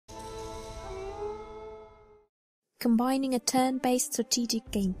combining a turn-based strategic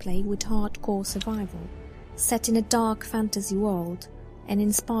gameplay with hardcore survival, set in a dark fantasy world and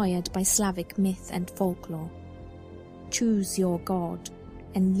inspired by Slavic myth and folklore. Choose your god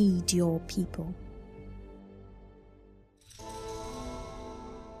and lead your people.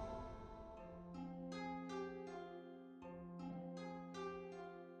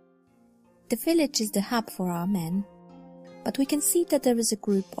 The village is the hub for our men, but we can see that there is a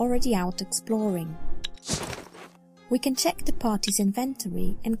group already out exploring. We can check the party's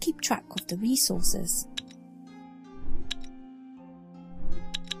inventory and keep track of the resources.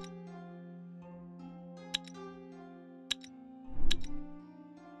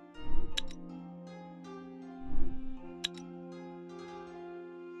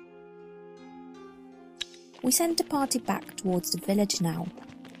 We send the party back towards the village now.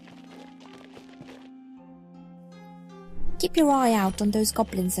 Keep your eye out on those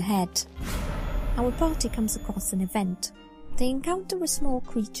goblins ahead. Our party comes across an event. They encounter a small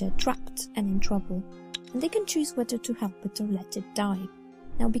creature trapped and in trouble, and they can choose whether to help it or let it die.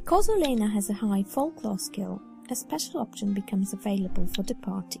 Now, because Olena has a high folklore skill, a special option becomes available for the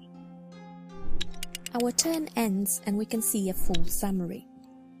party. Our turn ends and we can see a full summary.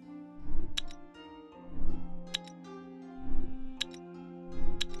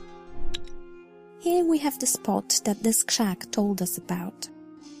 Here we have the spot that the Skrzak told us about.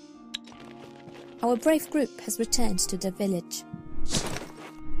 Our brave group has returned to the village.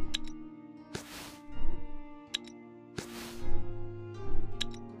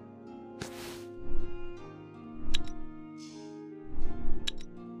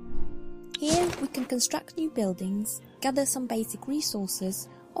 Here we can construct new buildings, gather some basic resources,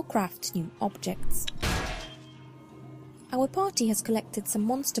 or craft new objects. Our party has collected some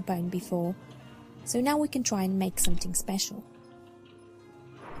monster bone before, so now we can try and make something special.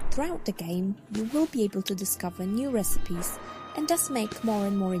 Throughout the game, you will be able to discover new recipes and thus make more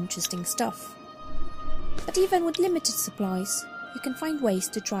and more interesting stuff. But even with limited supplies, you can find ways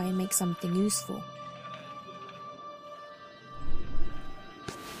to try and make something useful.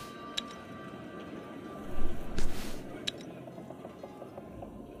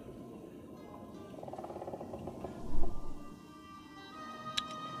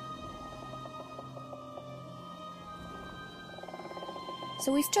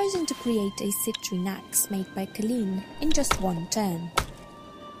 So we've chosen to create a citrine axe made by Colleen in just one turn.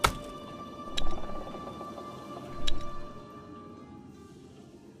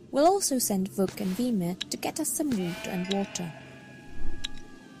 We'll also send Vuk and Vime to get us some wood and water.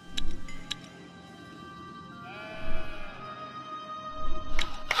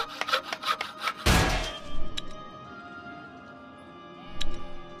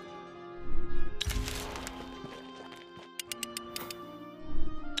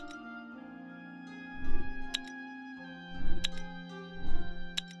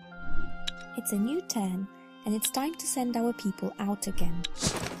 It's a new turn, and it's time to send our people out again.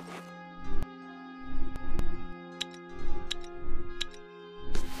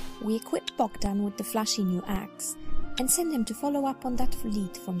 We equip Bogdan with the flashy new axe, and send him to follow up on that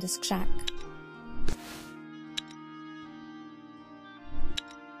fleet from the Skrzak.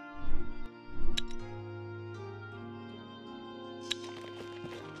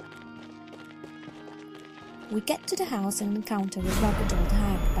 We get to the house and encounter a rugged old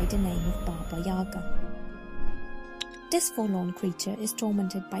hag by the name of Baba Yaga. This forlorn creature is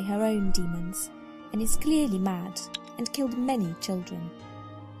tormented by her own demons, and is clearly mad, and killed many children.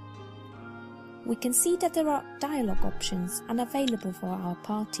 We can see that there are dialogue options unavailable for our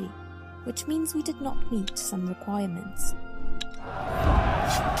party, which means we did not meet some requirements.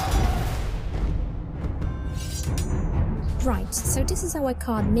 Right, so this is our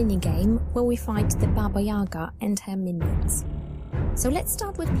card minigame where we fight the Baba Yaga and her minions. So let's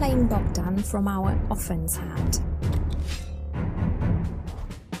start with playing Bogdan from our offense hat.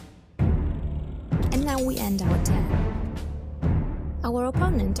 And now we end our turn. Our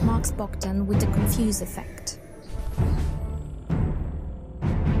opponent marks Bogdan with the Confuse effect.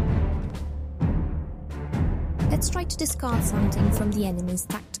 Let's try to discard something from the enemy's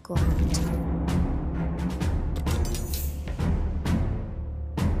tactical hand.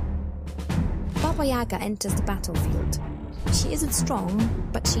 Baba Yaga enters the battlefield. She isn't strong,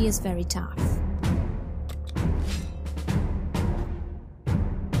 but she is very tough.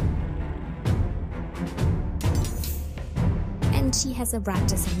 And she has a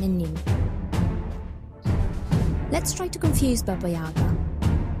rat as a minion. Let's try to confuse Baba Yaga.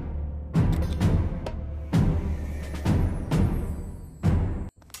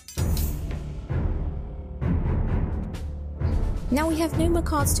 Now we have no more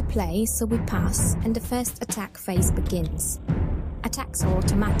cards to play, so we pass and the first attack phase begins. Attacks are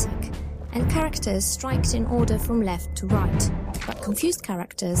automatic, and characters strike in order from left to right, but confused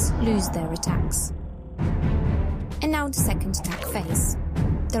characters lose their attacks. And now the second attack phase.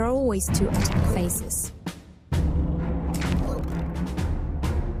 There are always 2 attack phases.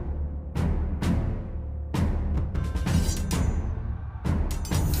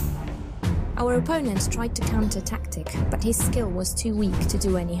 Our opponent tried to counter-tactic, but his skill was too weak to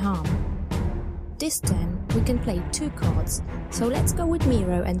do any harm. This turn we can play 2 cards, so let's go with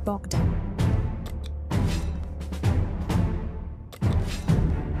Miro and Bogdan.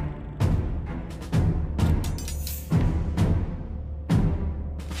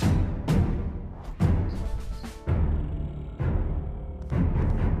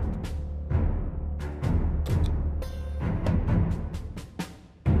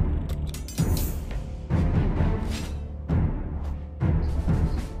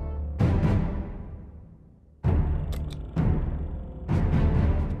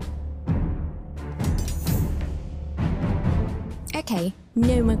 Okay,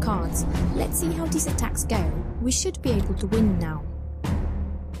 no more cards. Let's see how these attacks go. We should be able to win now.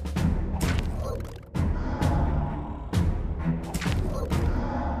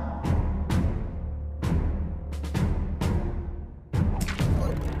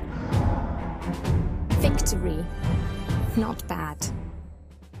 Victory. Not bad.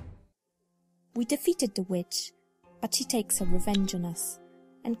 We defeated the witch, but she takes her revenge on us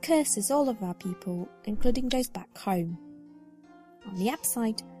and curses all of our people, including those back home. On the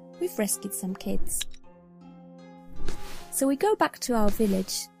upside, we've rescued some kids. So we go back to our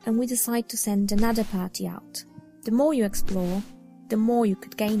village and we decide to send another party out. The more you explore, the more you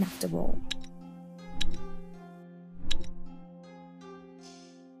could gain after all.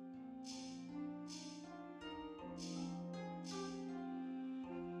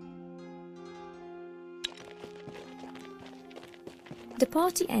 The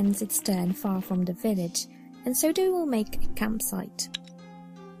party ends its turn far from the village, and so they will make a campsite.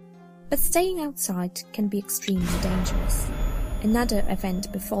 But staying outside can be extremely dangerous. Another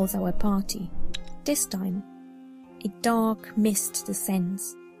event befalls our party. This time, a dark mist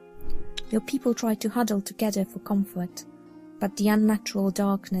descends. Your people try to huddle together for comfort, but the unnatural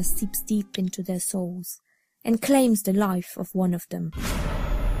darkness seeps deep into their souls and claims the life of one of them.